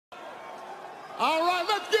All right,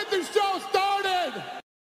 let's get this show started!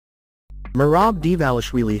 Merab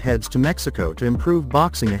Dvalishvili heads to Mexico to improve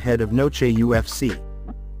boxing ahead of Noche UFC.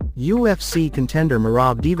 UFC contender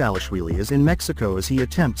Merab Dvalishvili is in Mexico as he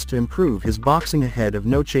attempts to improve his boxing ahead of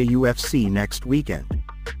Noche UFC next weekend.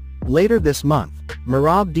 Later this month,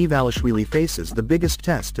 Merab Dvalishvili faces the biggest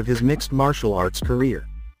test of his mixed martial arts career.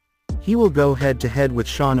 He will go head-to-head with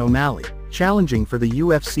Sean O'Malley, challenging for the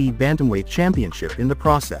UFC Bantamweight Championship in the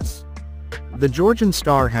process. The Georgian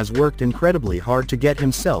star has worked incredibly hard to get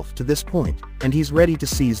himself to this point, and he's ready to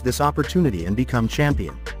seize this opportunity and become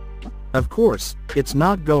champion. Of course, it's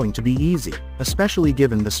not going to be easy, especially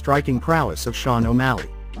given the striking prowess of Sean O'Malley.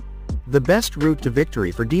 The best route to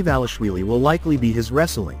victory for Dvalishvili will likely be his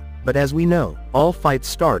wrestling, but as we know, all fights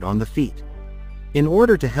start on the feet. In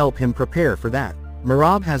order to help him prepare for that,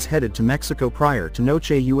 Merab has headed to Mexico prior to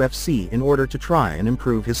Noche UFC in order to try and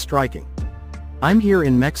improve his striking. "I'm here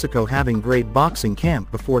in Mexico having great boxing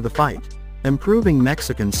camp before the fight. Improving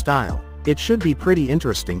Mexican style. It should be pretty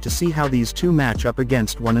interesting to see how these two match up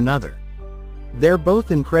against one another. They're both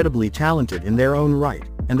incredibly talented in their own right,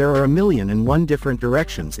 and there are 1,000,001 different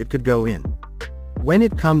directions it could go in." When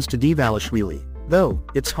it comes to Dvalishvili, though,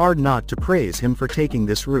 it's hard not to praise him for taking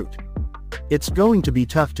this route. It's going to be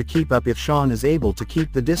tough to keep up if Sean is able to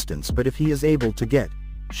keep the distance, but if he is able to get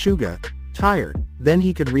Suga tired, then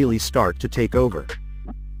he could really start to take over.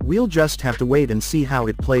 We'll just have to wait and see how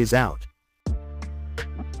it plays out.